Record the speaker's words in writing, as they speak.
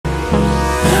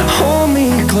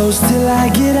close till I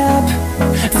get up.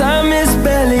 Time is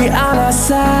barely on our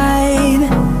side.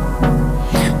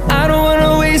 I don't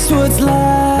wanna waste what's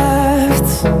left.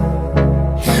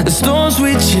 The storms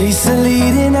we chase are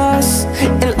leading us,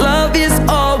 and love is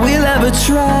all we'll ever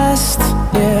trust.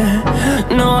 Yeah,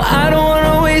 no, I don't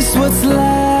wanna waste what's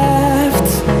left.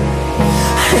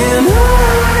 And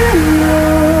on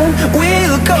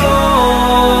we'll go,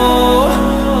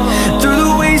 through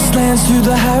the wastelands, through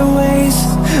the highways,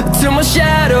 till my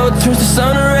shadow turns to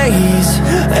sun rays.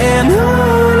 And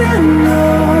on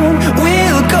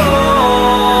we'll go,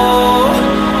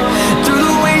 through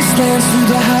the wastelands, through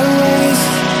the highways,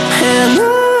 and on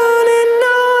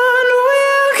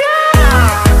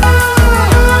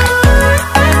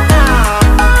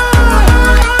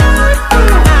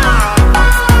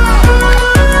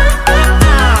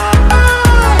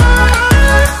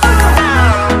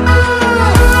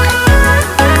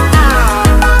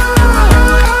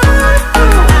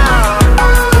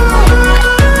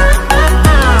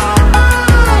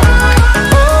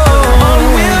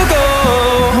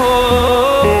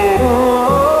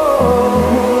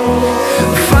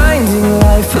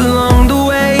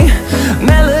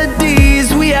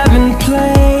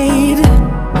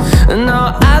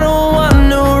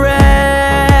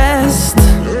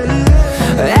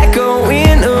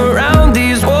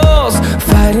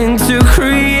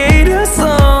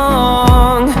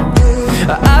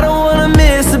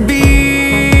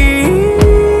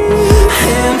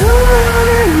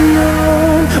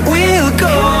we'll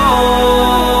go.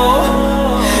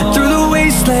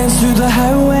 Through the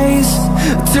highways,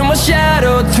 till my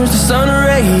shadow turns to sun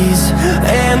rays.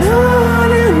 And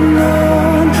on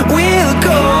we'll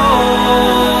go,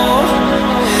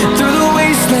 through the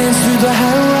wastelands, through the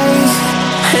highways,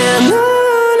 and on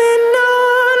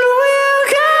we'll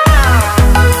go.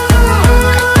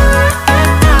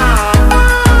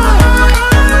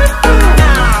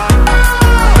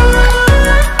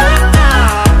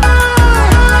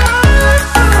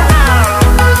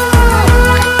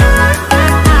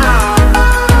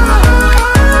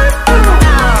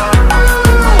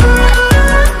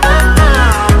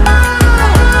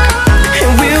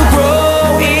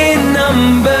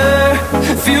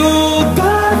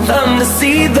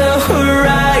 See the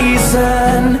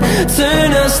horizon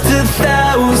turn us to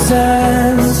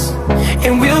thousands,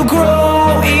 and we'll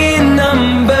grow in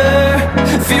number,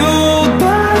 fueled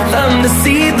by them. To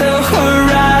see the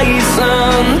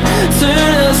horizon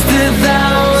turn us to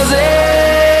thousands,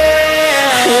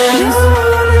 and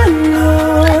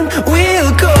on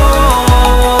we'll go,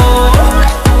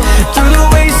 through the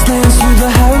wastelands, through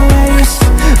the highways,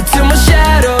 till my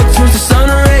shadow turns to sun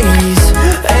rays.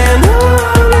 And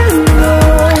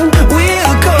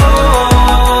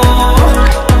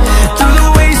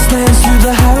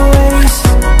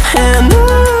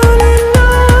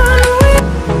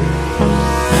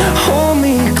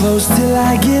close till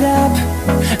I get up.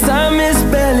 Time is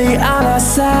barely on our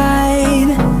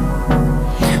side.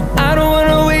 I don't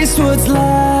wanna waste what's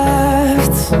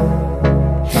left.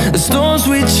 The storms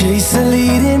we chase are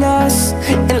leading us,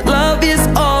 and love is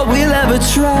all we'll ever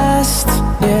trust.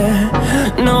 Yeah,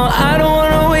 no, I don't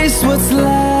wanna waste what's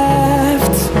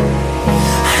left.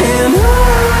 And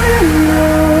on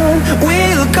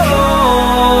we'll go,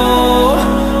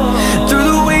 through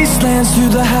the wastelands,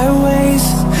 through the highways,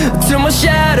 till my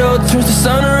shadow turns to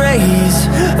sun rays.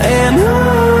 And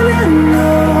on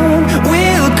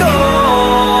we'll go,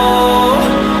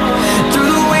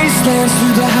 through the wastelands,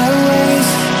 through the highways,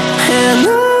 and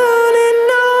on.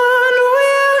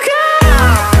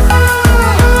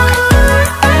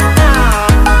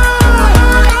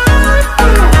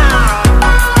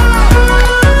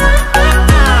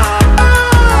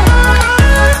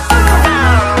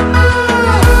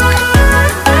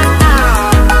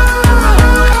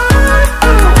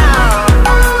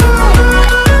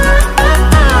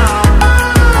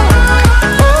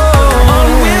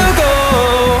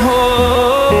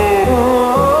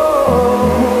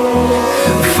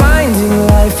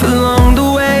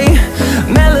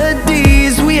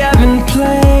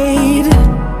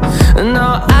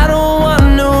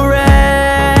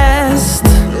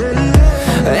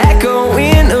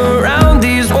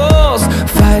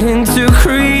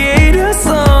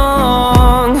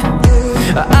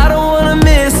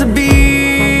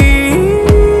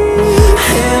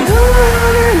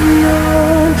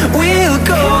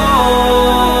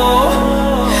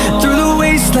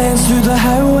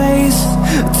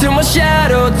 Till my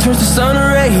shadow turns to sun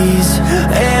rays.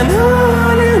 And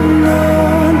on